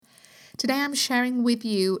Today I'm sharing with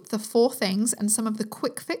you the 4 things and some of the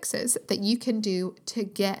quick fixes that you can do to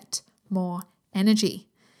get more energy.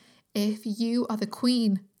 If you are the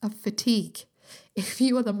queen of fatigue, if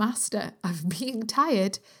you are the master of being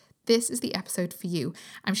tired, this is the episode for you.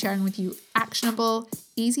 I'm sharing with you actionable,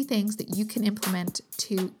 easy things that you can implement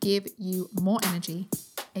to give you more energy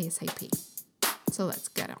ASAP. So let's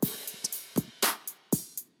get on.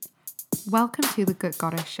 Welcome to the Good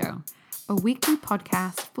Goddess Show, a weekly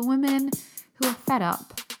podcast for women who are fed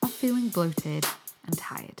up of feeling bloated and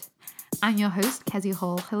tired. I'm your host, Kezia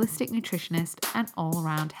Hall, holistic nutritionist and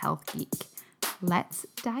all-around health geek. Let's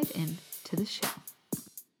dive into the show.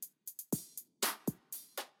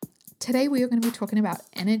 Today we are going to be talking about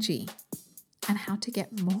energy and how to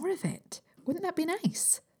get more of it. Wouldn't that be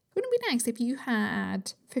nice? Wouldn't it be nice if you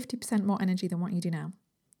had 50% more energy than what you do now?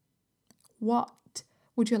 What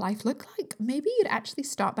would your life look like? Maybe you'd actually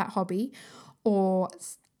start that hobby or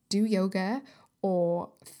do yoga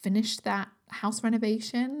or finish that house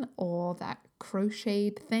renovation or that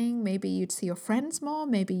crocheted thing. Maybe you'd see your friends more.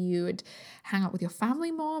 Maybe you'd hang out with your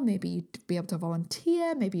family more. Maybe you'd be able to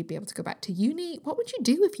volunteer. Maybe you'd be able to go back to uni. What would you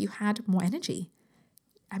do if you had more energy?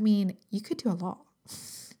 I mean, you could do a lot.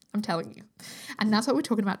 I'm telling you. And that's what we're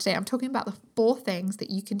talking about today. I'm talking about the 4 things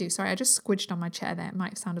that you can do. Sorry, I just squidged on my chair there. It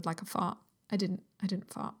might have sounded like a fart. I didn't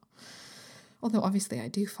fart. Although obviously I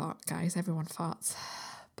do fart, guys. Everyone farts.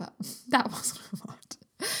 But that wasn't a fart.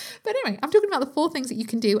 But anyway, I'm talking about the 4 things that you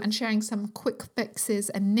can do and sharing some quick fixes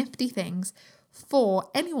and nifty things for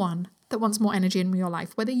anyone that wants more energy in your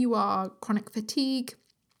life. Whether you are a chronic fatigue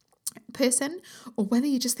person or whether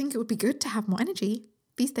you just think it would be good to have more energy,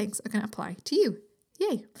 these things are going to apply to you.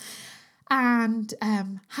 Yay. And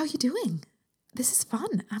how are you doing? This is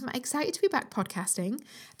fun. I'm excited to be back podcasting.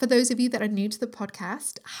 For those of you that are new to the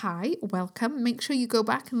podcast, hi, welcome. Make sure you go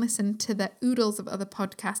back and listen to the oodles of other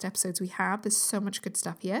podcast episodes we have. There's so much good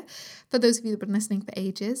stuff here. For those of you that have been listening for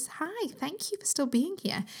ages, hi, thank you for still being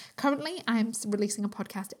here. Currently, I'm releasing a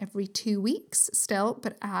podcast every 2 weeks still,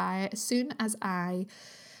 but as soon as I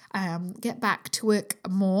get back to work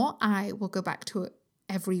more, I will go back to it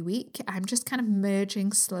every week. I'm just kind of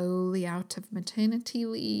merging slowly out of maternity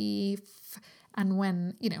leave. And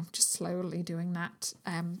when, just slowly doing that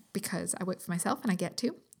because I work for myself and I get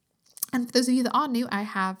to. And for those of you that are new, I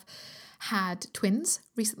have had twins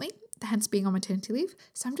recently, hence being on maternity leave.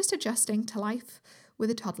 So I'm just adjusting to life with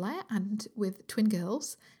a toddler and with twin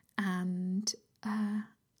girls. And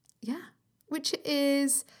which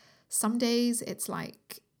is some days it's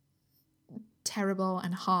like terrible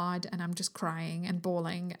and hard and I'm just crying and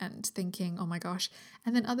bawling and thinking, oh my gosh.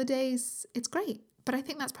 And then other days it's great. But I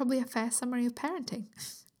think that's probably a fair summary of parenting,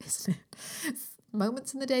 isn't it?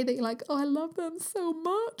 Moments in the day that you're like, oh, I love them so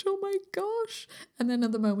much. Oh my gosh. And then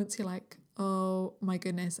other moments you're like, oh my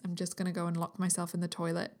goodness, I'm just going to go and lock myself in the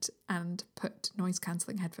toilet and put noise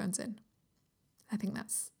cancelling headphones in. I think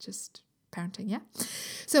that's just parenting, yeah?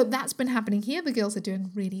 So that's been happening here. The girls are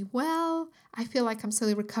doing really well. I feel like I'm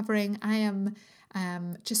slowly recovering. I am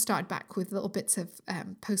just started back with little bits of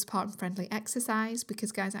postpartum friendly exercise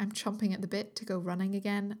because, guys, I'm chomping at the bit to go running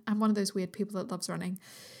again. I'm one of those weird people that loves running,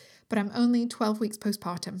 but I'm only 12 weeks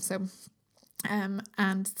postpartum, so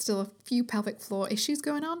and still a few pelvic floor issues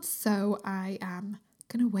going on, so I am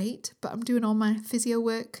going to wait, but I'm doing all my physio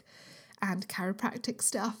work and chiropractic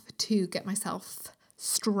stuff to get myself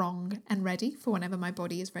strong and ready for whenever my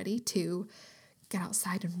body is ready to get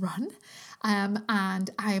outside and run. And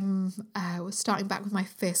I'm starting back with my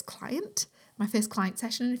first client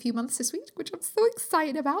session in a few months this week, which I'm so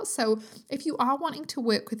excited about. So if you are wanting to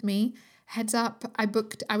work with me, heads up, I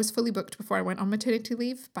was fully booked before I went on maternity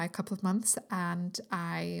leave by a couple of months, and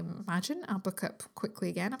I imagine I'll book up quickly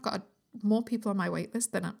again. I've got more people on my wait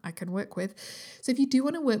list than I can work with. So if you do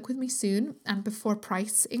want to work with me soon and before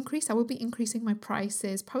price increase, I will be increasing my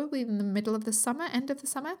prices probably in the middle of the summer, end of the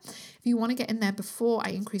summer. If you want to get in there before I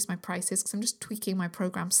increase my prices, because I'm just tweaking my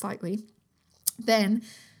program slightly, then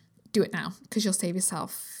do it now because you'll save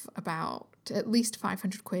yourself about at least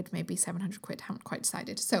 500 quid, maybe 700 quid, haven't quite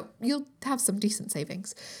decided. So you'll have some decent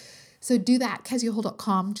savings. So do that,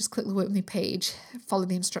 keziahall.com, just click the work with me page, follow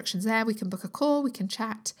the instructions there. We can book a call, we can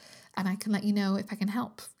chat, and I can let you know if I can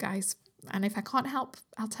help, guys. And if I can't help,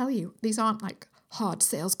 I'll tell you. These aren't like hard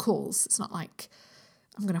sales calls. It's not like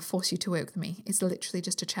I'm going to force you to work with me. It's literally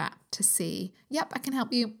just a chat to see, yep, I can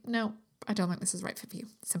help you. No, I don't think this is right fit for you.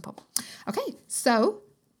 Simple. Okay, so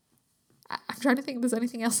I'm trying to think if there's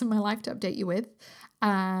anything else in my life to update you with.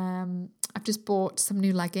 I've just bought some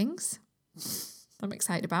new leggings I'm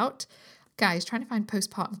excited about. Guys, trying to find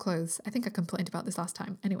postpartum clothes. I think I complained about this last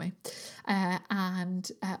time. Anyway,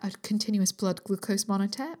 and a continuous blood glucose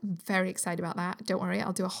monitor. I'm very excited about that. Don't worry,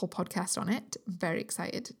 I'll do a whole podcast on it. I'm very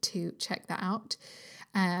excited to check that out.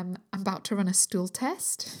 I'm about to run a stool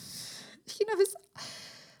test.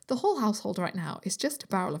 The whole household right now is just a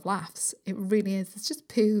barrel of laughs. It really is. It's just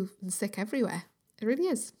poo and sick everywhere. It really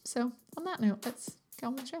is. So on that note, let's get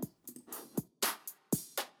on with the show.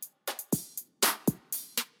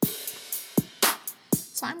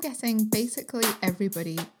 So I'm guessing basically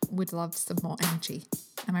everybody would love some more energy.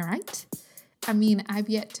 Am I right? I mean, I've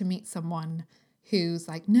yet to meet someone who's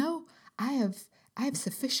like, no, I have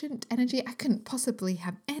sufficient energy. I couldn't possibly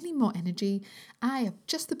have any more energy. I have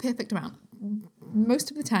just the perfect amount.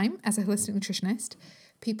 Most of the time, as a holistic nutritionist,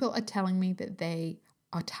 people are telling me that they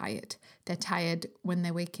are tired. They're tired when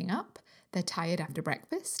they're waking up. They're tired after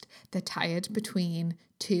breakfast. They're tired between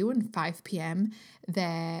 2 and 5 p.m.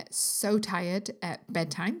 They're so tired at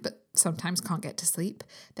bedtime, but sometimes can't get to sleep,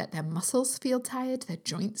 that their muscles feel tired, their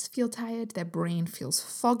joints feel tired, their brain feels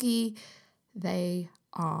foggy. They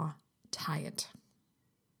are tired.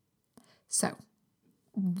 So,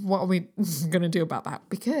 what are we going to do about that?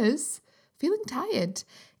 Because feeling tired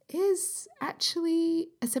is actually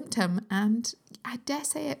a symptom, and I dare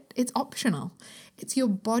say it's optional. It's your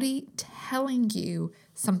body telling you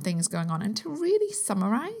something is going on. And to really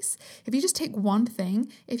summarize, if you just take one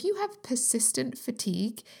thing, if you have persistent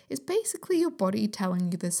fatigue, it's basically your body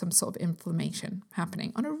telling you there's some sort of inflammation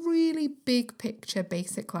happening on a really big picture,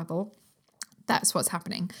 basic level. That's what's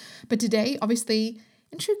happening. But today, obviously,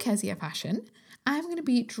 in true Kezia fashion, I'm going to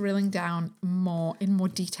be drilling down in more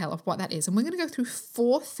detail of what that is. And we're going to go through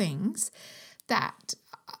 4 things that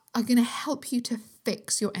are going to help you to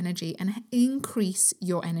fix your energy and increase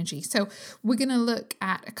your energy. So we're going to look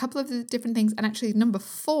at a couple of the different things. And actually, number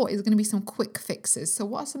 4 is going to be some quick fixes. So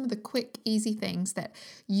what are some of the quick, easy things that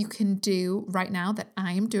you can do right now, that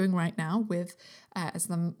I am doing right now with, as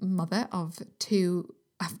the mother of 2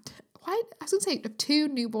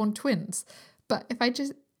 newborn twins. But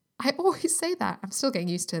I always say that. I'm still getting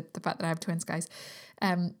used to the fact that I have twins, guys.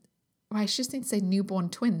 I just need to say newborn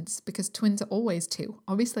twins, because twins are always 2.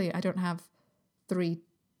 Obviously, I don't have 3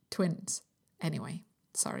 twins. Anyway,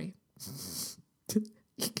 sorry.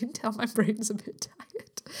 You can tell my brain's a bit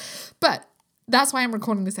tired. But that's why I'm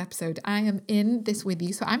recording this episode. I am in this with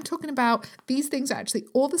you. So I'm talking about these things are actually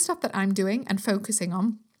all the stuff that I'm doing and focusing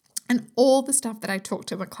on, and all the stuff that I talk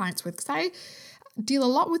to my clients with. Because I deal a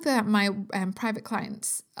lot with my private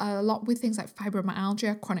clients, a lot with things like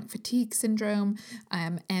fibromyalgia, chronic fatigue syndrome,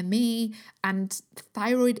 ME, and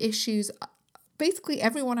thyroid issues. Basically,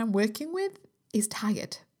 everyone I'm working with is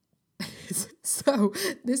tired. So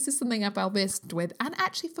this is something I've always with. And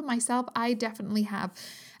actually for myself, I definitely have,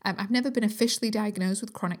 I've never been officially diagnosed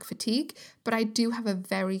with chronic fatigue, but I do have a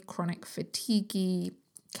very chronic fatigue-y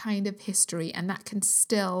kind of history, and that can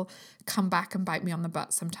still come back and bite me on the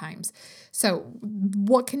butt sometimes. So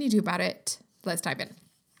what can you do about it? Let's dive in.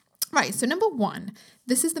 Right, so number 1,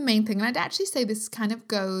 this is the main thing, and I'd actually say this kind of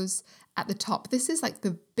goes at the top. This is like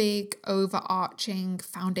the big overarching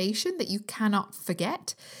foundation that you cannot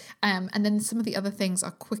forget. And then some of the other things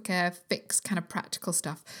are quicker fix, kind of practical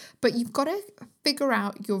stuff. But you've got to figure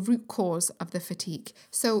out your root cause of the fatigue.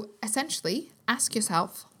 So essentially, ask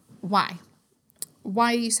yourself, why?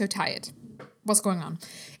 Why are you so tired? What's going on?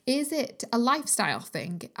 Is it a lifestyle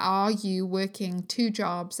thing? Are you working 2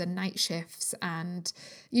 jobs and night shifts, and,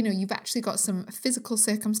 you've actually got some physical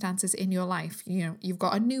circumstances in your life? You've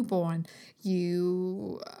got a newborn,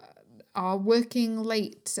 you are working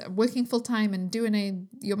late, working full time and doing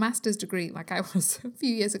your master's degree like I was a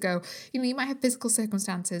few years ago. You might have physical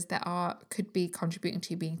circumstances that could be contributing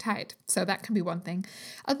to you being tired. So that can be one thing.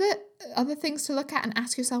 Other things to look at and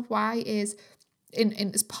ask yourself why is,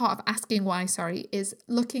 as part of asking why, is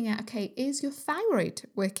looking at, okay, is your thyroid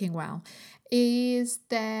working well? Is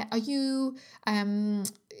there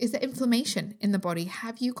inflammation in the body?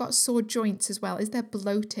 Have you got sore joints as well? Is there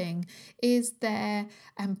bloating? Is there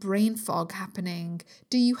brain fog happening?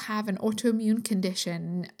 Do you have an autoimmune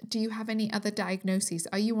condition? Do you have any other diagnoses?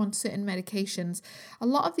 Are you on certain medications? A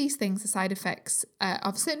lot of these things, the side effects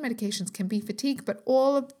of certain medications can be fatigue, but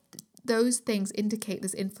all of those things indicate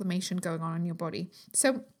there's inflammation going on in your body.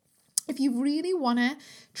 So if you really want to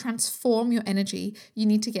transform your energy, you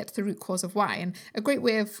need to get to the root cause of why. And a great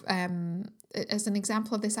way of, as an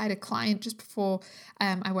example of this, I had a client just before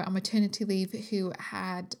I went on maternity leave who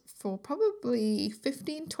had, for probably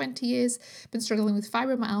 15, 20 years, been struggling with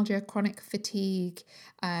fibromyalgia, chronic fatigue,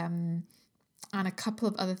 and a couple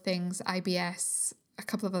of other things, IBS, a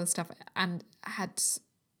couple of other stuff, and had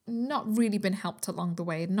not really been helped along the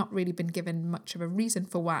way and not really been given much of a reason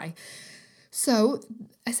for why. So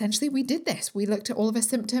essentially we did this. We looked at all of her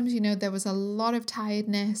symptoms. There was a lot of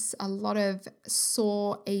tiredness, a lot of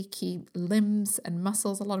sore, achy limbs and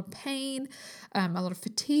muscles, a lot of pain, a lot of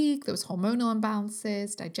fatigue. There was hormonal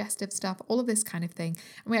imbalances, digestive stuff, all of this kind of thing.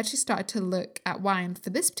 And we actually started to look at why. And for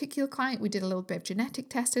this particular client, we did a little bit of genetic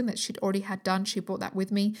testing that she'd already had done. She brought that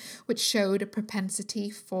with me, which showed a propensity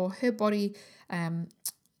for her body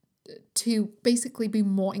to basically be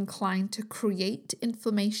more inclined to create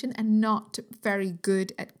inflammation and not very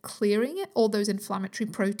good at clearing it, all those inflammatory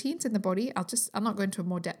proteins in the body. I'll not go into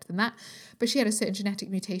more depth than that, but she had a certain genetic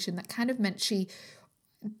mutation that kind of meant she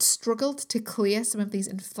struggled to clear some of these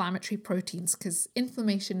inflammatory proteins, because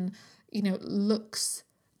inflammation, looks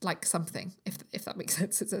like something, if that makes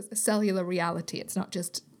sense. It's a cellular reality. It's not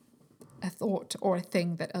just a thought or a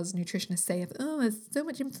thing that us nutritionists say of, oh, there's so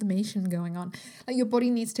much inflammation going on. Like, your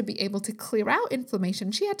body needs to be able to clear out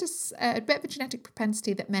inflammation. She had a bit of a genetic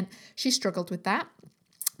propensity that meant she struggled with that.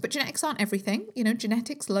 But genetics aren't everything.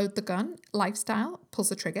 Genetics load the gun, lifestyle pulls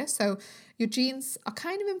the trigger. So your genes are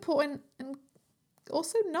kind of important and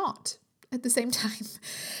also not at the same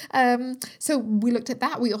time. So we looked at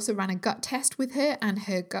that. We also ran a gut test with her, and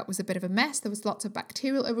her gut was a bit of a mess. There was lots of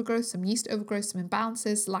bacterial overgrowth, some yeast overgrowth, some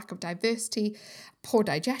imbalances, lack of diversity, poor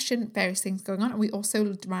digestion, various things going on. And we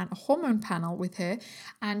also ran a hormone panel with her,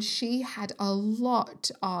 and she had a lot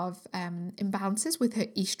of imbalances with her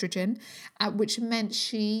estrogen, which meant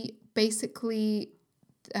she basically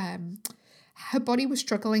her body was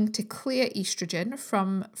struggling to clear estrogen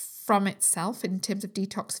from itself in terms of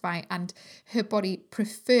detoxify, and her body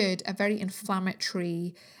preferred a very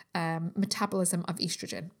inflammatory metabolism of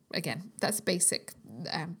estrogen. Again, that's basic,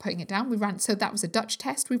 putting it down. So that was a Dutch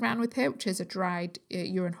test we ran with her, which is a dried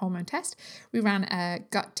urine hormone test. We ran a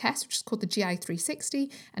gut test, which is called the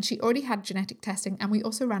GI360, and she already had genetic testing. And we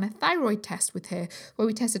also ran a thyroid test with her, where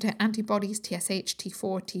we tested her antibodies, TSH,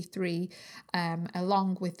 T4, T3,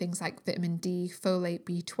 along with things like vitamin D, folate,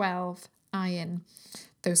 B12, iron,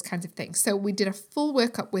 those kinds of things. So we did a full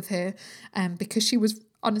workup with her, because she was,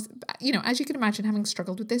 honest, as you can imagine, having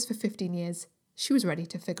struggled with this for 15 years, she was ready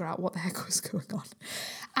to figure out what the heck was going on.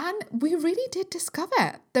 And we really did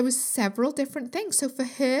discover there was several different things. So for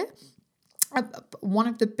her, one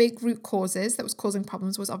of the big root causes that was causing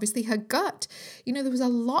problems was obviously her gut. There was a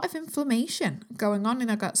lot of inflammation going on in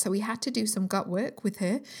her gut, so we had to do some gut work with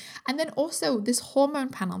her. And then also this hormone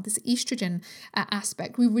panel, this estrogen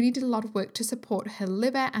aspect, we really did a lot of work to support her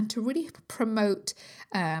liver and to really promote,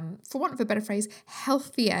 for want of a better phrase,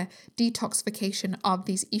 healthier detoxification of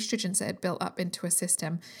these estrogens that had built up into her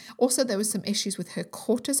system. Also, there was some issues with her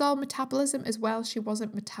cortisol metabolism as well. She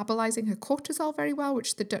wasn't metabolizing her cortisol very well,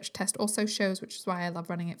 which the Dutch test also showed, which is why I love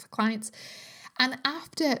running it for clients. And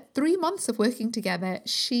after 3 months of working together,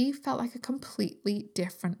 she felt like a completely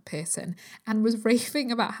different person and was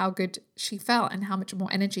raving about how good she felt and how much more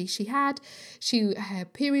energy she had. Her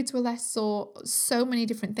periods were less sore, so many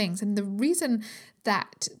different things. And the reason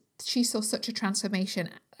that she saw such a transformation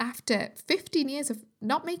after 15 years of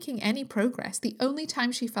not making any progress, the only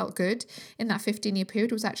time she felt good in that 15-year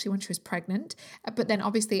period was actually when she was pregnant. But then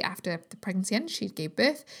obviously after the pregnancy ended, she gave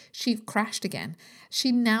birth, she crashed again.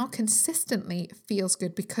 She now consistently feels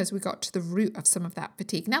good because we got to the root of some of that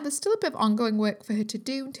fatigue. Now, there's still a bit of ongoing work for her to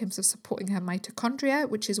do in terms of supporting her mitochondria,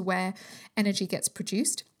 which is where energy gets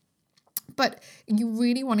produced. But you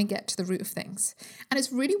really want to get to the root of things. And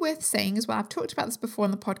it's really worth saying as well, I've talked about this before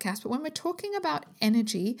on the podcast, but when we're talking about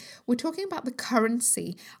energy, we're talking about the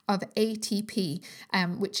currency of ATP,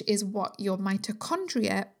 which is what your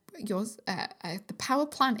mitochondria, the power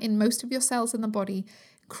plant in most of your cells in the body,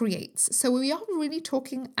 creates. So we are really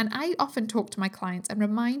talking, and I often talk to my clients and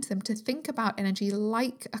remind them to think about energy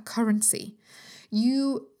like a currency.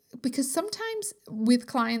 Because sometimes with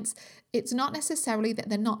clients, it's not necessarily that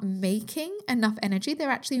they're not making enough energy, they're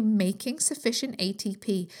actually making sufficient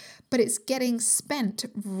ATP, but it's getting spent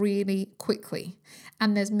really quickly.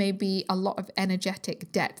 And there's maybe a lot of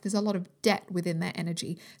energetic debt. There's a lot of debt within their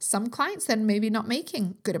energy. Some clients then maybe not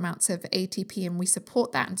making good amounts of ATP, and we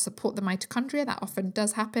support that and support the mitochondria. That often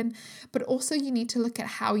does happen. But also you need to look at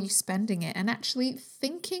how you're spending it and actually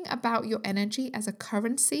thinking about your energy as a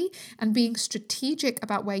currency and being strategic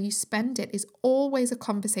about where you spend it is always a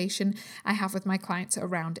conversation I have with my clients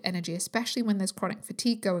around energy, especially when there's chronic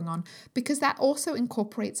fatigue going on, because that also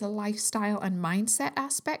incorporates a lifestyle and mindset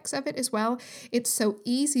aspects of it as well. It's so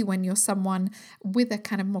easy when you're someone with a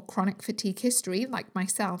kind of more chronic fatigue history like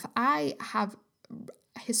myself. I have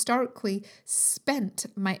historically spent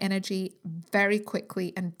my energy very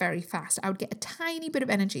quickly and very fast. I would get a tiny bit of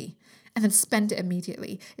energy and then spend it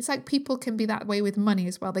immediately. It's like people can be that way with money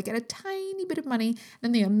as well. They get a tiny bit of money,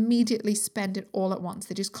 then they immediately spend it all at once.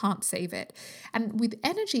 They just can't save it. And with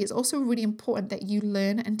energy, it's also really important that you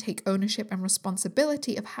learn and take ownership and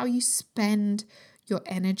responsibility of how you spend your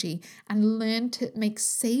energy and learn to make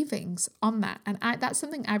savings on that. And that's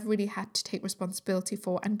something I've really had to take responsibility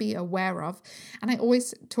for and be aware of. And I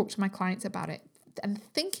always talk to my clients about it. And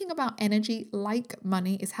thinking about energy like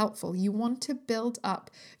money is helpful. You want to build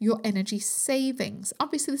up your energy savings.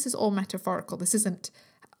 Obviously, this is all metaphorical. This isn't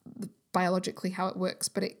biologically how it works,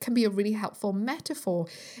 but it can be a really helpful metaphor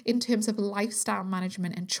in terms of lifestyle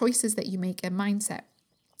management and choices that you make and mindset.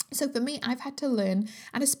 So for me, I've had to learn,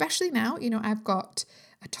 and especially now, I've got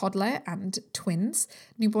a toddler and twins,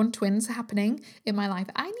 newborn twins happening in my life.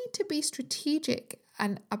 I need to be strategic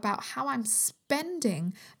and about how I'm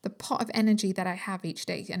spending the pot of energy that I have each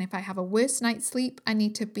day. And if I have a worse night's sleep, I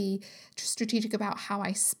need to be strategic about how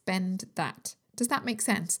I spend that. Does that make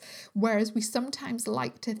sense? Whereas we sometimes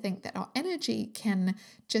like to think that our energy can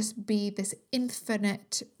just be this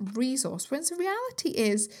infinite resource, whereas the reality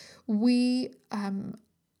is we,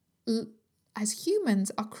 as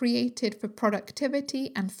humans, are created for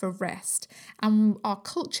productivity and for rest. And our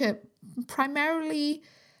culture primarily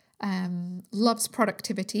loves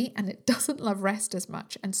productivity and it doesn't love rest as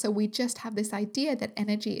much. And so we just have this idea that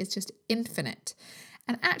energy is just infinite.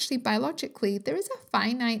 And actually, biologically, there is a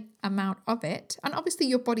finite amount of it. And obviously,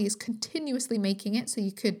 your body is continuously making it, so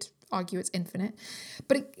you could argue it's infinite.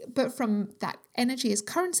 But from that energy as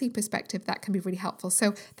currency perspective, that can be really helpful.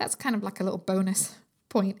 So that's kind of like a little bonus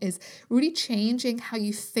point, is really changing how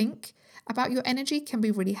you think about your energy can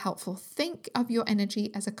be really helpful. Think of your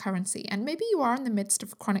energy as a currency. And maybe you are in the midst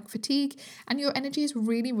of chronic fatigue and your energy is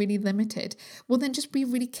really, really limited. Well, then just be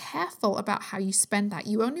really careful about how you spend that.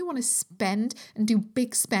 You only want to spend and do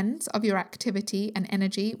big spends of your activity and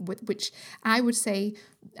energy, which I would say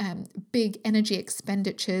big energy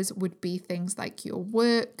expenditures would be things like your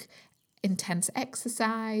work, intense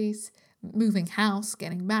exercise, moving house,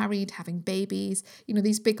 getting married, having babies.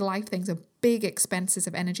 These big life things are big expenses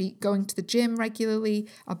of energy. Going to the gym regularly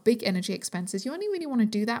are big energy expenses. You only really want to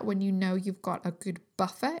do that when you know you've got a good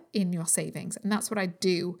buffer in your savings. And that's what I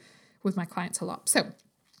do with my clients a lot. So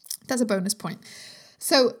that's a bonus point.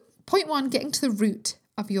 So point one, getting to the root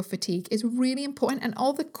of your fatigue is really important. And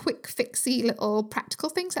all the quick fixy little practical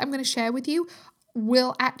things that I'm going to share with you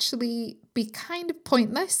will actually be kind of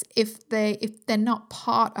pointless if they're not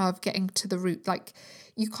part of getting to the root. Like,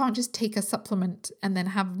 you can't just take a supplement and then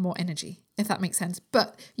have more energy, if that makes sense.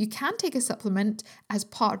 But you can take a supplement as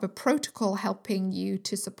part of a protocol helping you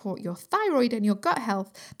to support your thyroid and your gut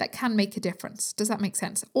health that can make a difference. Does that make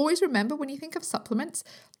sense? Always remember, when you think of supplements,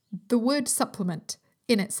 the word supplement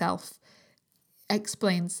in itself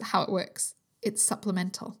explains how it works. It's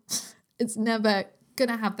supplemental. It's never going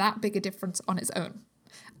to have that big a difference on its own,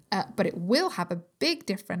 but it will have a big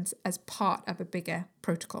difference as part of a bigger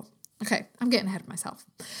protocol. Okay, I'm getting ahead of myself.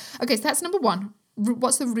 Okay, so that's number one.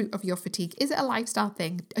 What's the root of your fatigue? Is it a lifestyle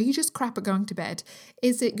thing? Are you just crap at going to bed?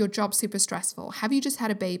 Is it your job super stressful? Have you just had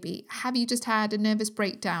a baby? Have you just had a nervous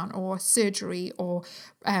breakdown or surgery or,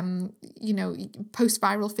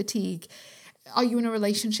 post-viral fatigue? Are you in a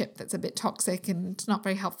relationship that's a bit toxic and not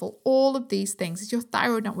very helpful? All of these things. Is your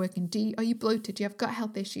thyroid not working? Are you bloated? Do you have gut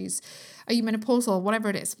health issues? Are you menopausal? Whatever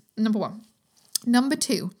it is. Number one. Number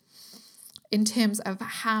two, in terms of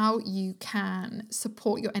how you can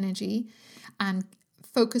support your energy and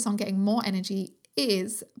focus on getting more energy,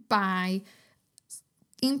 is by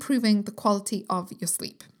improving the quality of your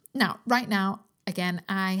sleep. Now, right now, again,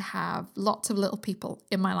 I have lots of little people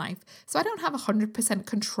in my life, so I don't have 100%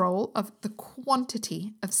 control of the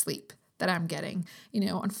quantity of sleep that I'm getting.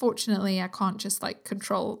 Unfortunately, I can't just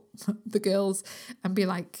control the girls and be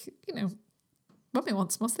like, Mummy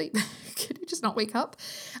wants more sleep. Can you just not wake up?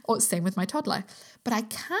 Or same with my toddler. But I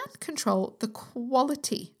can control the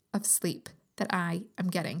quality of sleep that I am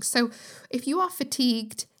getting. So if you are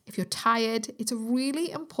fatigued, if you're tired, it's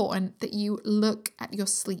really important that you look at your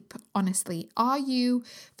sleep honestly.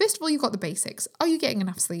 First of all, you've got the basics. Are you getting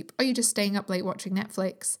enough sleep? Are you just staying up late watching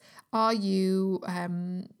Netflix? Are you,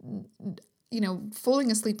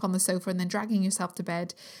 falling asleep on the sofa and then dragging yourself to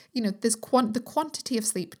bed? There's the quantity of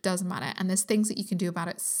sleep does matter, and there's things that you can do about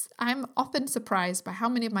it. I'm often surprised by how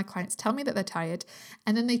many of my clients tell me that they're tired,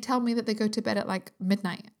 and then they tell me that they go to bed at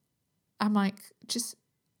midnight. I'm like, just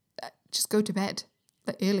go to bed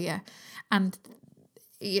earlier. And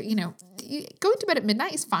going to bed at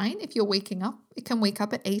midnight is fine if you're waking up. You can wake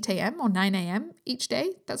up at 8 a.m. or 9 a.m. each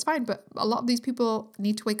day. That's fine. But a lot of these people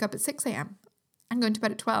need to wake up at 6 a.m. and going to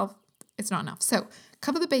bed at 12. It's not enough. So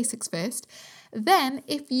cover the basics first. Then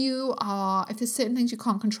if there's certain things you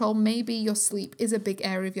can't control, maybe your sleep is a big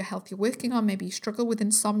area of your health you're working on. Maybe you struggle with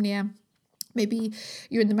insomnia. Maybe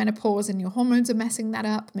you're in the menopause and your hormones are messing that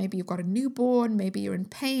up. Maybe you've got a newborn. Maybe you're in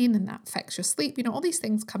pain and that affects your sleep. All these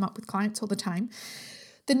things come up with clients all the time.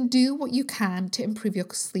 Then do what you can to improve your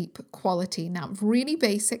sleep quality. Now, really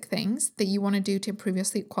basic things that you want to do to improve your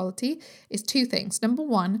sleep quality is 2 things. Number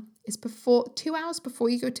 1 is 2 hours before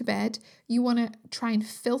you go to bed, you want to try and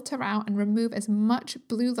filter out and remove as much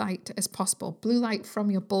blue light as possible. Blue light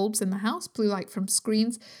from your bulbs in the house, blue light from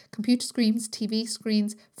screens, computer screens, TV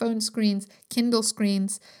screens, phone screens, Kindle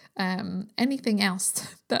screens, anything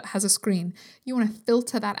else that has a screen. You want to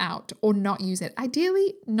filter that out or not use it.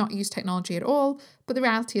 Ideally, not use technology at all, but the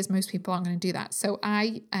reality is most people aren't going to do that. So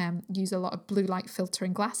I use a lot of blue light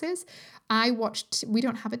filtering glasses. We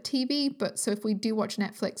don't have a TV, but so if we do watch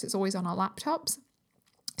Netflix, it's always on our laptops.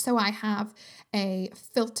 So I have a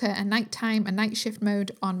filter, a nighttime, a night shift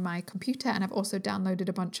mode on my computer, and I've also downloaded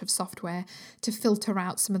a bunch of software to filter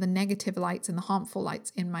out some of the negative lights and the harmful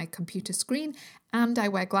lights in my computer screen, and I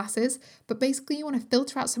wear glasses. But basically you want to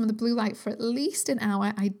filter out some of the blue light for at least an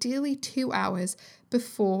hour, ideally 2 hours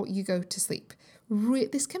before you go to sleep.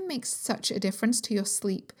 This can make such a difference to your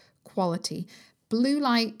sleep quality. Blue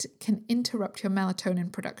light can interrupt your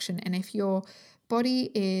melatonin production, and if your body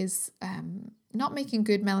is not making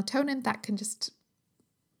good melatonin, that can just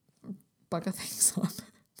bugger things up,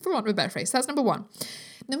 for want of a better phrase. So that's number 1.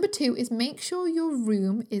 Number 2 is make sure your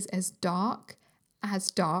room is as dark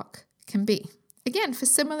can be. Again, for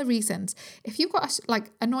similar reasons. If you've got,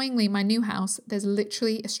 annoyingly, my new house, there's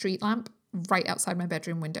literally a street lamp right outside my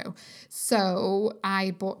bedroom window. So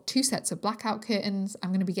I bought 2 sets of blackout curtains.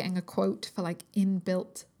 I'm going to be getting a quote for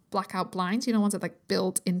inbuilt blackout blinds, ones that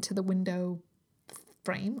build into the window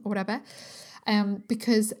frame or whatever.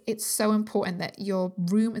 Because it's so important that your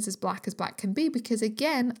room is as black can be, because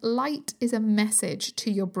again, light is a message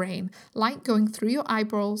to your brain. Light going through your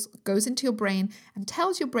eyeballs goes into your brain and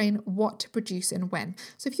tells your brain what to produce and when.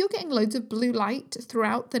 So if you're getting loads of blue light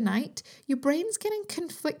throughout the night, your brain's getting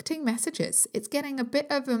conflicting messages. It's getting a bit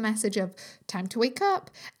of a message of time to wake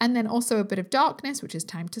up, and then also a bit of darkness, which is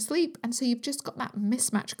time to sleep. And so you've just got that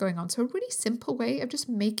mismatch going on. So a really simple way of just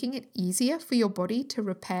making it easier for your body to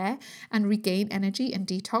repair and regain energy and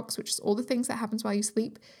detox, which is all the things that happens while you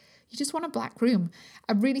sleep. You just want a black room.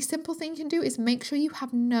 A really simple thing you can do is make sure you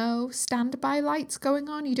have no standby lights going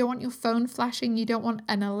on. You don't want your phone flashing. You don't want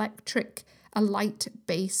a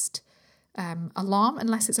light-based alarm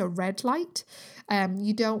unless it's a red light.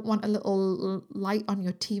 You don't want a little light on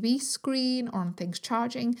your TV screen or on things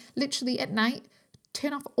charging. Literally at night,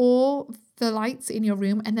 turn off all the lights in your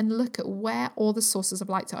room and then look at where all the sources of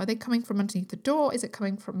lights are. Are they coming from underneath the door? Is it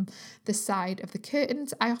coming from the side of the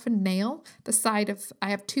curtains? I often nail the side of, I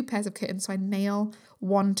have 2 pairs of curtains, so I nail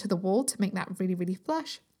one to the wall to make that really, really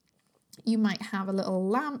flush. You might have a little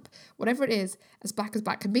lamp, whatever it is, as black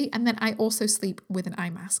can be. And then I also sleep with an eye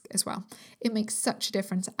mask as well. It makes such a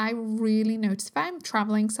difference. I really notice if I'm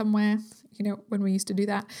traveling somewhere, when we used to do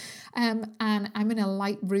that, and I'm in a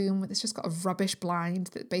light room that's just got a rubbish blind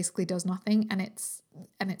that basically does nothing, and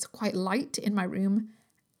it's quite light in my room,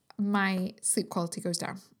 my sleep quality goes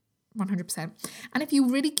down. 100%. And if you're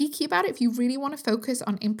really geeky about it, if you really want to focus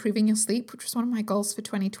on improving your sleep, which was one of my goals for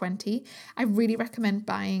 2020, I really recommend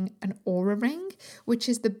buying an Oura Ring, which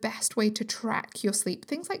is the best way to track your sleep.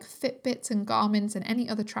 Things like Fitbits and Garmins and any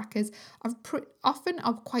other trackers are often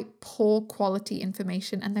of quite poor quality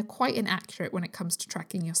information, and they're quite inaccurate when it comes to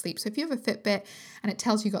tracking your sleep. So if you have a Fitbit and it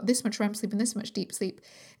tells you got this much REM sleep and this much deep sleep,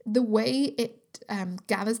 the way it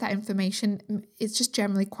gathers that information is just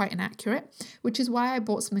generally quite inaccurate, which is why I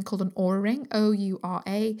bought something called an Oura Ring,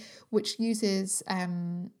 Oura, which uses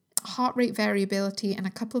heart rate variability and a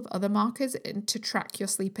couple of other markers to track your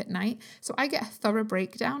sleep at night. So I get a thorough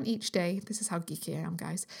breakdown each day. This is how geeky I am,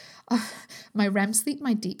 guys. My REM sleep,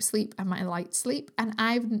 my deep sleep, and my light sleep. And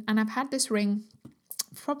I've had this ring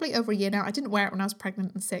probably over a year now. I didn't wear it when I was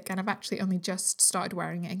pregnant and sick, and I've actually only just started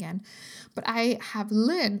wearing it again. But I have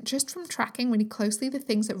learned just from tracking really closely the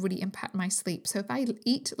things that really impact my sleep. So if I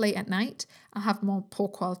eat late at night, I'll have more poor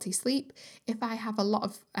quality sleep. If I have a lot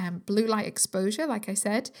of blue light exposure, like I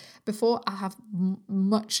said before, I'll have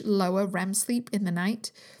much lower REM sleep in the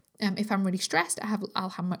night. If I'm really stressed, I'll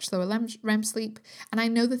have much lower REM sleep. And I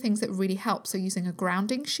know the things that really help. So using a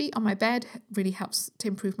grounding sheet on my bed really helps to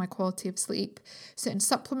improve my quality of sleep. Certain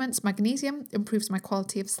supplements, magnesium, improves my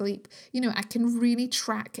quality of sleep. I can really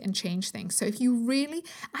track and change things. So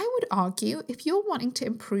I would argue, if you're wanting to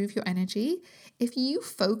improve your energy, if you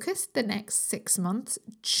focus the next 6 months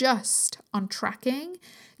just on tracking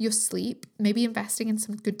your sleep, maybe investing in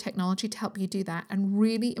some good technology to help you do that, and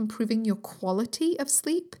really improving your quality of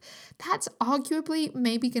sleep, that's arguably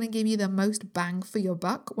maybe going to give you the most bang for your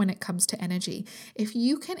buck when it comes to energy. If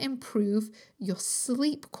you can improve your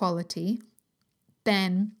sleep quality,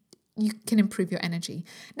 then you can improve your energy.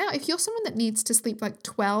 Now, if you're someone that needs to sleep like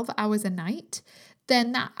 12 hours a night,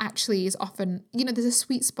 then that actually is often, there's a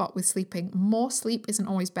sweet spot with sleeping. More sleep isn't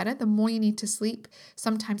always better. The more you need to sleep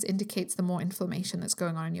sometimes indicates the more inflammation that's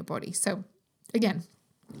going on in your body. So again,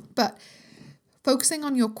 but focusing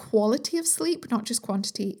on your quality of sleep, not just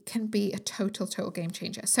quantity, can be a total game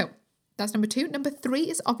changer. So that's number 2. Number 3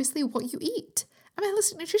 is obviously what you eat. I'm a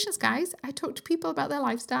holistic nutritionist, guys. I talk to people about their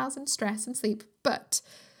lifestyles and stress and sleep, but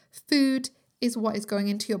food is what is going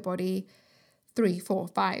into your body 3, 4,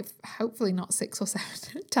 5, hopefully not 6 or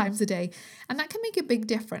 7 times a day. And that can make a big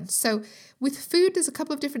difference. So with food, there's a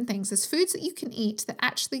couple of different things. There's foods that you can eat that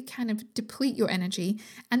actually kind of deplete your energy.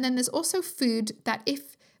 And then there's also food that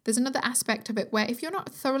there's another aspect of it where if you're not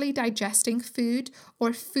thoroughly digesting food,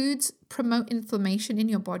 or if foods promote inflammation in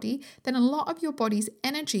your body, then a lot of your body's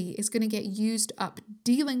energy is going to get used up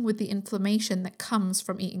dealing with the inflammation that comes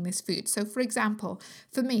from eating this food. So for example,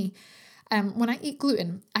 for me, when I eat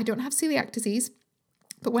gluten, I don't have celiac disease,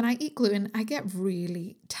 but when I eat gluten, I get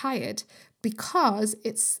really tired because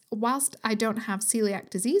whilst I don't have celiac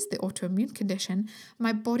disease, the autoimmune condition,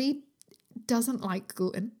 my body doesn't like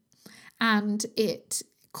gluten, and it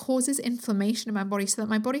causes inflammation in my body, so that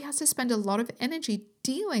my body has to spend a lot of energy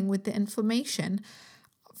dealing with the inflammation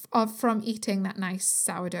from eating that nice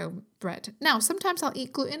sourdough bread. Now, sometimes I'll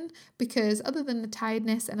eat gluten because other than the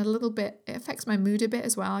tiredness and it affects my mood a bit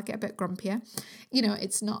as well. I get a bit grumpier.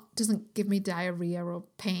 Doesn't give me diarrhea or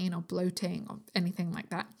pain or bloating or anything like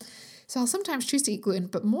that. So I'll sometimes choose to eat gluten,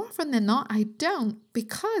 but more often than not, I don't,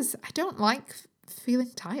 because I don't like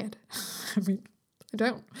feeling tired. I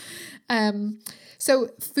don't. So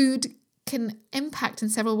food can impact in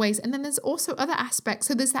several ways. And then there's also other aspects.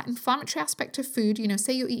 So there's that inflammatory aspect of food.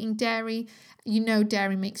 Say you're eating dairy,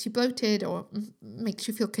 dairy makes you bloated or makes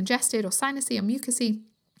you feel congested or sinusy or mucousy.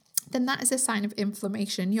 Then that is a sign of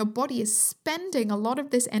inflammation. Your body is spending a lot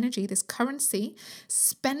of this energy, this currency,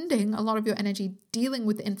 spending a lot of your energy dealing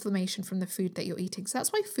with the inflammation from the food that you're eating. So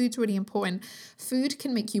that's why food's really important. Food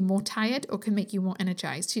can make you more tired or can make you more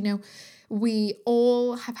energized. We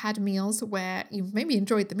all have had meals where you maybe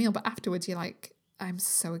enjoyed the meal, but afterwards you're like, I'm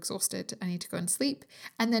so exhausted, I need to go and sleep.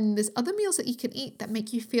 And then there's other meals that you can eat that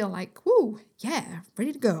make you feel like, woo, yeah,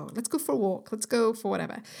 ready to go. Let's go for a walk. Let's go for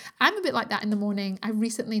whatever. I'm a bit like that in the morning. I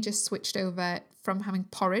recently just switched over from having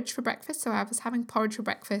porridge for breakfast. So I was having porridge for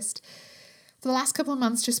breakfast for the last couple of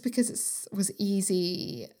months just because it was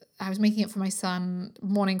easy. I was making it for my son.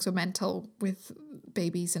 Mornings were mental with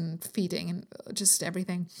babies and feeding and just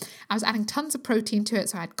everything. I was adding tons of protein to it.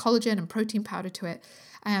 So I had collagen and protein powder to it.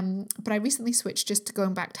 But I recently switched just to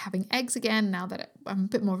going back to having eggs again now that I'm a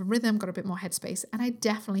bit more of a rhythm, got a bit more headspace, and I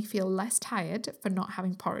definitely feel less tired for not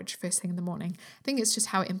having porridge first thing in the morning. I think it's just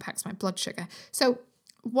how it impacts my blood sugar. So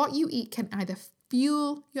what you eat can either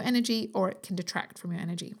fuel your energy or it can detract from your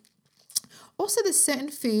energy. Also, there's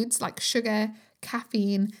certain foods like sugar,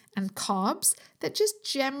 caffeine, and carbs that just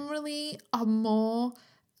generally are more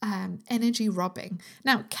energy robbing.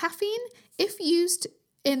 Now, caffeine, if used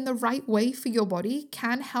in the right way for your body,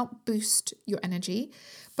 can help boost your energy.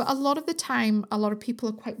 But a lot of the time, a lot of people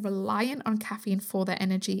are quite reliant on caffeine for their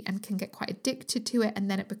energy and can get quite addicted to it,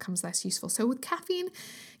 and then it becomes less useful. So with caffeine,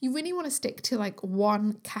 you really want to stick to like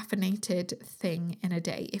one caffeinated thing in a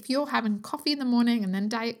day. If you're having coffee in the morning and then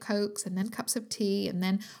Diet Cokes and then cups of tea and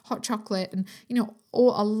then hot chocolate and,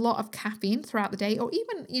 or a lot of caffeine throughout the day, or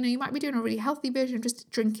even, you might be doing a really healthy version,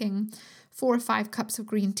 just drinking 4 or 5 cups of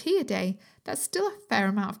green tea a day, that's still a fair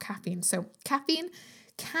amount of caffeine. So caffeine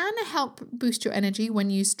can help boost your energy when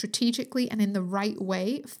used strategically and in the right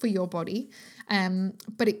way for your body,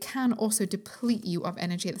 but it can also deplete you of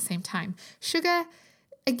energy at the same time. Sugar,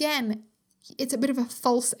 again, it's a bit of a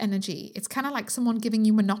false energy. It's kind of like someone giving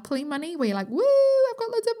you monopoly money where you're like, woo, I've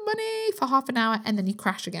got loads of money for half an hour, and then you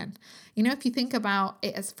crash again. If you think about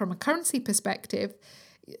it as from a currency perspective,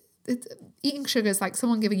 eating sugar is like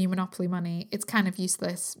someone giving you monopoly money. It's kind of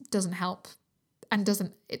useless, doesn't help, and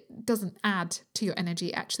it doesn't add to your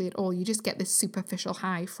energy actually at all. You just get this superficial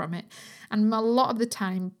high from it. And a lot of the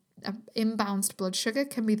time, imbalanced blood sugar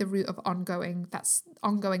can be the root of ongoing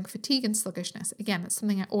fatigue and sluggishness. Again, that's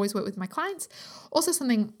something I always work with my clients. Also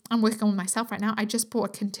something I'm working on with myself right now. I just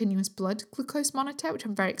bought a continuous blood glucose monitor, which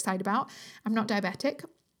I'm very excited about. I'm not diabetic,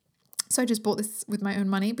 so I just bought this with my own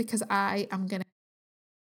money because I am going to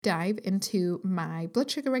dive into my blood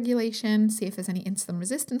sugar regulation, see if there's any insulin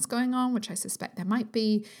resistance going on, which I suspect there might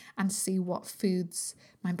be, and see what foods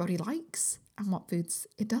my body likes and what foods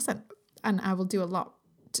it doesn't. And I will do a lot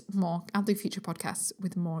more. I'll do future podcasts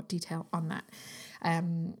with more detail on that,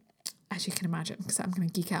 as you can imagine, because I'm going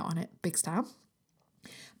to geek out on it big style.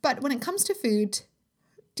 But when it comes to food,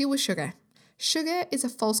 deal with sugar. Sugar is a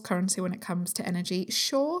false currency when it comes to energy.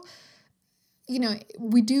 Sure,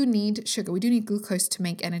 we do need sugar. We do need glucose to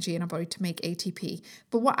make energy in our body, to make ATP.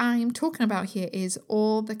 But what I'm talking about here is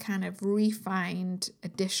all the kind of refined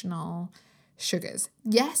additional sugars.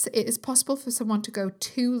 Yes, it is possible for someone to go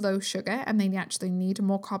too low sugar and they actually need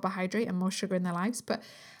more carbohydrate and more sugar in their lives. But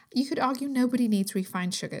you could argue nobody needs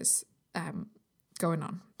refined sugars going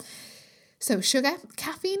on. So sugar,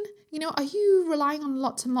 caffeine, are you relying on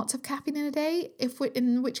lots and lots of caffeine in a day?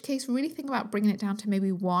 In which case, really think about bringing it down to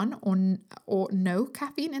maybe one or no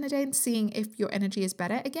caffeine in a day and seeing if your energy is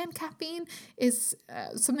better. Again, caffeine is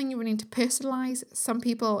something you really need to personalize. Some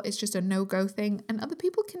people, it's just a no-go thing, and other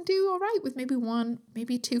people can do all right with maybe 1,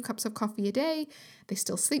 maybe 2 cups of coffee a day. They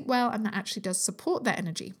still sleep well, and that actually does support their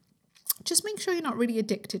energy. Just make sure you're not really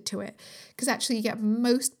addicted to it, because actually you get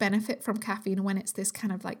most benefit from caffeine when it's this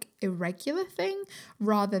kind of like irregular thing,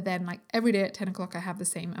 rather than like every day at 10 o'clock I have the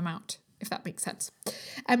same amount, if that makes sense.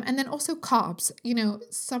 And then also carbs.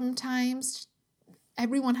 Sometimes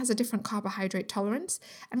everyone has a different carbohydrate tolerance,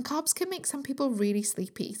 and carbs can make some people really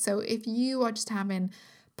sleepy. So if you are just having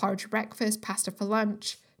porridge for breakfast, pasta for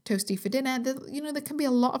lunch, toasty for dinner, there can be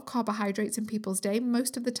a lot of carbohydrates in people's day.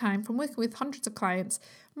 Most of the time, from working with hundreds of clients,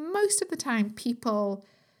 most of the time people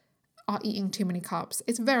are eating too many carbs.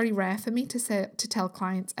 It's very rare for me to tell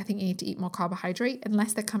clients, I think you need to eat more carbohydrate,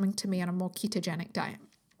 unless they're coming to me on a more ketogenic diet.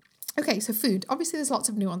 Okay, so food. Obviously, there's lots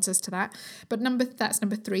of nuances to that, but that's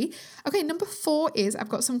number 3. Okay, number 4 is I've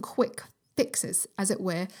got some quick fixes, as it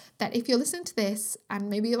were, that if you're listening to this and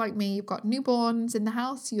maybe you're like me, you've got newborns in the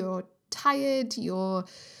house, you're tired, you're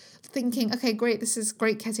thinking, okay, great, this is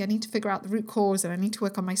great, Kezia, I need to figure out the root cause and I need to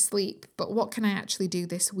work on my sleep, but what can I actually do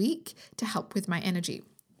this week to help with my energy?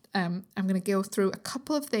 I'm going to go through a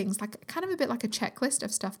couple of things, like kind of a bit like a checklist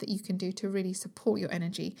of stuff that you can do to really support your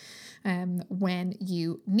energy when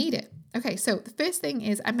you need it. Okay, so the first thing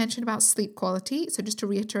is I mentioned about sleep quality. So just to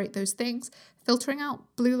reiterate those things, filtering out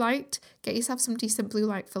blue light, get yourself some decent blue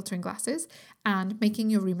light filtering glasses, and making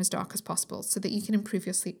your room as dark as possible so that you can improve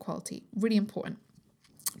your sleep quality. Really important.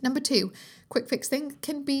 Number 2, quick fix thing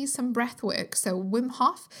can be some breath work. So Wim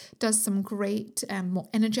Hof does some great, more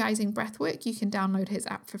energizing breath work. You can download his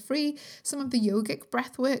app for free. Some of the yogic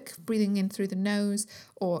breath work, breathing in through the nose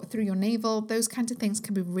or through your navel, those kinds of things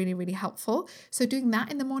can be really, really helpful. So doing that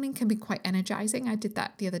in the morning can be quite energizing. I did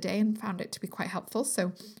that the other day and found it to be quite helpful.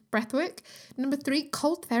 So breath work. Number 3,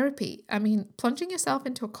 cold therapy. I mean, plunging yourself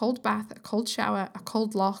into a cold bath, a cold shower, a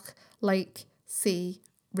cold loch, lake, sea,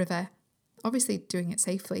 river, obviously doing it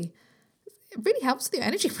safely, it really helps with your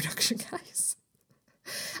energy production, guys.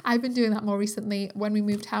 I've been doing that more recently. When we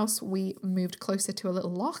moved house, we moved closer to a little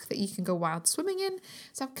loch that you can go wild swimming in.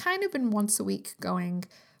 So I've kind of been once a week going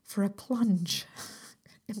for a plunge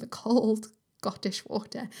in the cold Scottish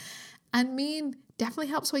water. And definitely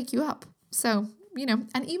helps wake you up. So,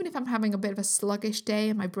 and even if I'm having a bit of a sluggish day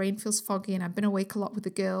and my brain feels foggy and I've been awake a lot with the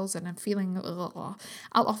girls and I'm feeling, I'll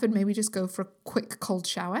often maybe just go for a quick cold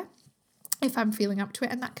shower if I'm feeling up to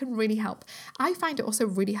it, and that can really help. I find it also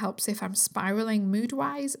really helps if I'm spiraling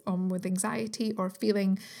mood-wise or with anxiety or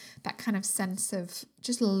feeling that kind of sense of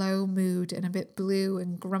just low mood and a bit blue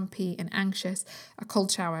and grumpy and anxious. A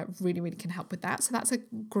cold shower really, really can help with that. So that's a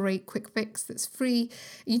great quick fix that's free.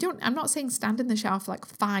 I'm not saying stand in the shower for like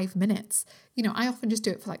 5 minutes. I often just do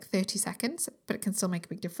it for like 30 seconds, but it can still make a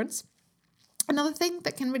big difference. Another thing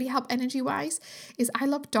that can really help energy-wise is I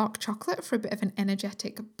love dark chocolate for a bit of an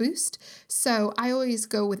energetic boost. So I always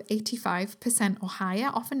go with 85% or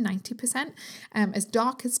higher, often 90%, as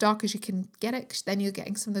dark as you can get it. Then you're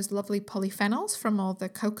getting some of those lovely polyphenols from all the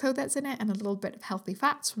cocoa that's in it and a little bit of healthy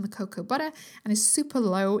fats from the cocoa butter, and is super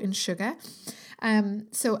low in sugar.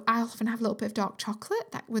 So I often have a little bit of dark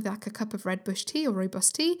chocolate that with like a cup of red bush tea or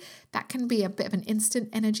rooibos tea. That can be a bit of an instant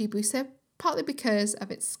energy booster, partly because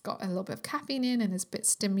it's got a little bit of caffeine in and is a bit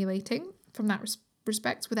stimulating from that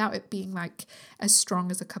respect without it being like as strong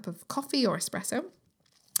as a cup of coffee or espresso.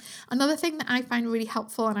 Another thing that I find really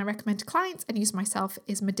helpful and I recommend to clients and use myself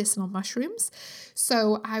is medicinal mushrooms.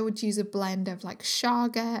 So I would use a blend of like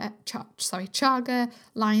chaga,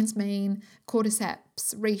 lion's mane, cordyceps,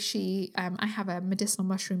 reishi. I have a medicinal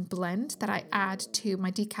mushroom blend that I add to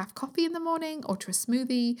my decaf coffee in the morning, or to a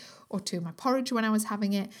smoothie, or to my porridge when I was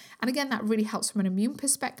having it. And again, that really helps from an immune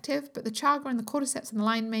perspective. But the chaga and the cordyceps and the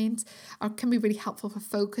lion's manes can be really helpful for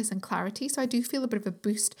focus and clarity. So I do feel a bit of a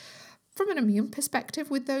boost from an immune perspective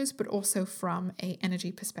with those, but also from a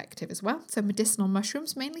energy perspective as well. So medicinal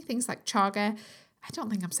mushrooms, mainly things like chaga. I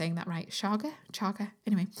don't think I'm saying that right. Chaga.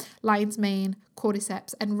 Anyway, lion's mane,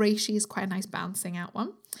 cordyceps, and reishi is quite a nice balancing out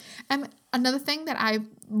one. Another thing that I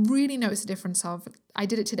really noticed a difference of, I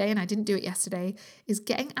did it today and I didn't do it yesterday, is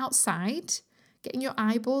getting outside, getting your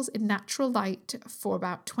eyeballs in natural light for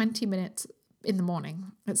about 20 minutes in the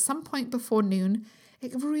morning. At some point before noon,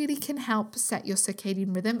 it really can help set your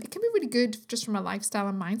circadian rhythm. It can be really good just from a lifestyle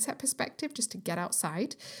and mindset perspective, just to get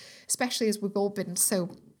outside, especially as we've all been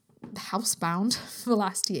so housebound for the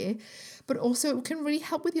last year. But also it can really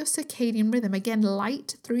help with your circadian rhythm. Again,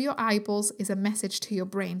 light through your eyeballs is a message to your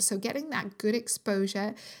brain. So getting that good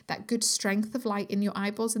exposure, that good strength of light in your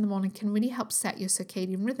eyeballs in the morning can really help set your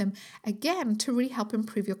circadian rhythm. Again, to really help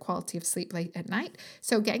improve your quality of sleep late at night.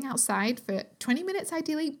 So getting outside for 20 minutes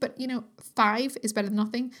ideally, but 5 is better than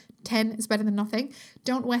nothing. 10 is better than nothing.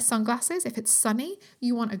 Don't wear sunglasses. If it's sunny,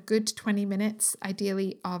 you want a good 20 minutes,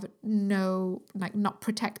 ideally, of not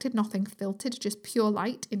protected, nothing filtered, just pure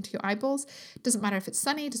light into your eyeballs. Doesn't matter if it's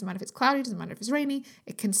sunny, doesn't matter if it's cloudy, doesn't matter if it's rainy,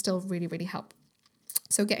 it can still really, really help.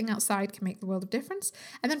 So getting outside can make the world of difference.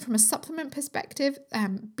 And then from a supplement perspective,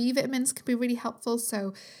 B vitamins can be really helpful.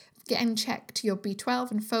 So getting checked your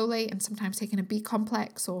B12 and folate, and sometimes taking a B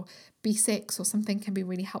complex or B6 or something can be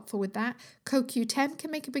really helpful with that. CoQ10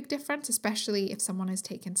 can make a big difference, especially if someone has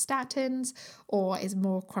taken statins or is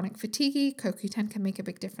more chronic fatigue. CoQ10 can make a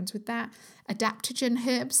big difference with that. Adaptogen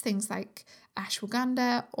herbs, things like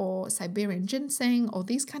ashwagandha or Siberian ginseng or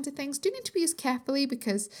these kinds of things, do need to be used carefully,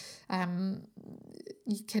 because you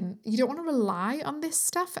don't want to rely on this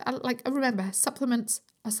stuff. Remember, supplements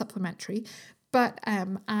are supplementary. But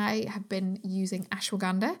I have been using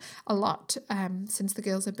ashwagandha a lot since the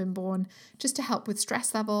girls have been born, just to help with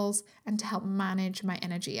stress levels and to help manage my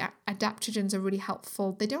energy. Adaptogens are really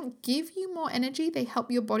helpful. They don't give you more energy. They help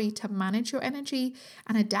your body to manage your energy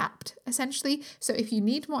and adapt, essentially. So if you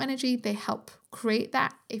need more energy, they help create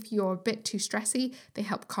that. If you're a bit too stressy, they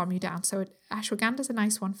help calm you down. So ashwagandha is a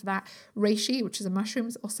nice one for that. Reishi, which is a mushroom,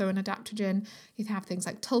 is also an adaptogen. You have things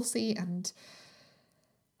like tulsi and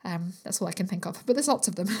that's all I can think of, but there's lots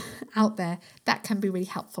of them out there that can be really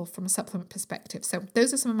helpful from a supplement perspective. So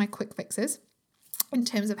those are some of my quick fixes in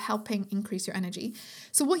terms of helping increase your energy.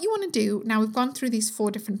 So what you want to do, now we've gone through these 4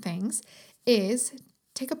 different things, is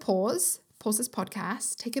take a pause this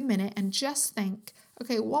podcast, take a minute and just think,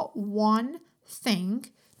 okay, what one thing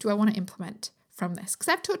do I want to implement from this? Because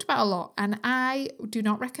I've talked about a lot, and I do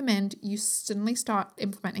not recommend you suddenly start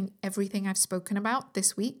implementing everything I've spoken about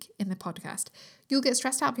this week in the podcast. You'll get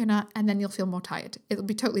stressed out if you're not, and then you'll feel more tired. It'll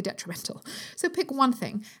be totally detrimental. So pick one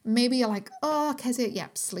thing. Maybe you're like, oh, Kezia,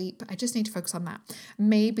 sleep. I just need to focus on that.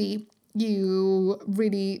 Maybe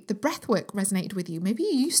the breath work resonated with you. Maybe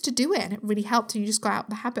you used to do it and it really helped and you just got out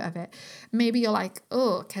the habit of it. Maybe you're like,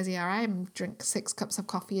 oh, Kezia, I drink 6 cups of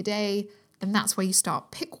coffee a day. Then that's where you start.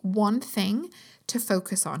 Pick one thing to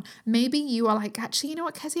focus on. Maybe you are like, actually, you know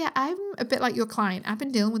what, Kezia, I'm a bit like your client. I've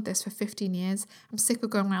been dealing with this for 15 years. I'm sick of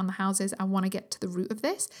going around the houses. I want to get to the root of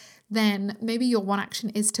this. Then maybe your one action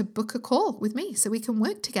is to book a call with me so we can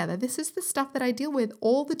work together. This is the stuff that I deal with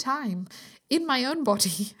all the time in my own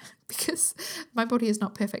body, because my body is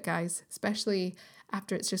not perfect, guys, especially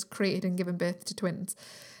after it's just created and given birth to twins.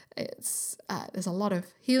 There's a lot of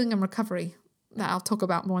healing and recovery that I'll talk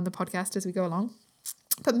about more in the podcast as we go along.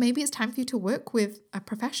 But maybe it's time for you to work with a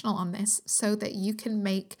professional on this so that you can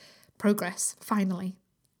make progress finally.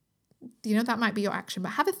 That might be your action,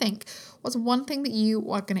 but have a think. What's one thing that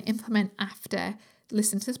you are going to implement after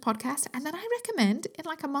listening to this podcast? And then I recommend in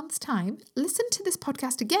like a month's time, listen to this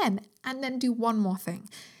podcast again and then do one more thing.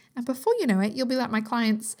 And before you know it, you'll be like my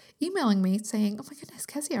clients emailing me saying, oh my goodness,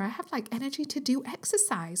 Kezia, I have like energy to do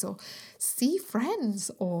exercise or see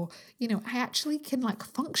friends, or, I actually can like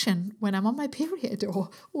function when I'm on my period or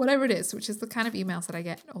whatever it is, which is the kind of emails that I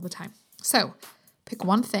get all the time. So pick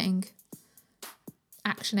one thing,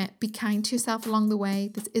 action it, be kind to yourself along the way.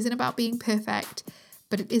 This isn't about being perfect,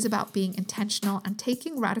 but it is about being intentional and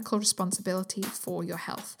taking radical responsibility for your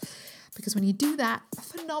health. Because when you do that,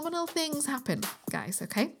 phenomenal things happen, guys,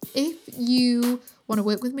 okay? If you want to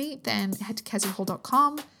work with me, then head to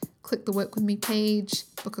keziahall.com, click the Work With Me page,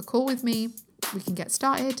 book a call with me. We can get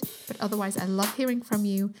started. But otherwise, I love hearing from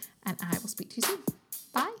you, and I will speak to you soon.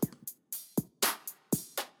 Bye.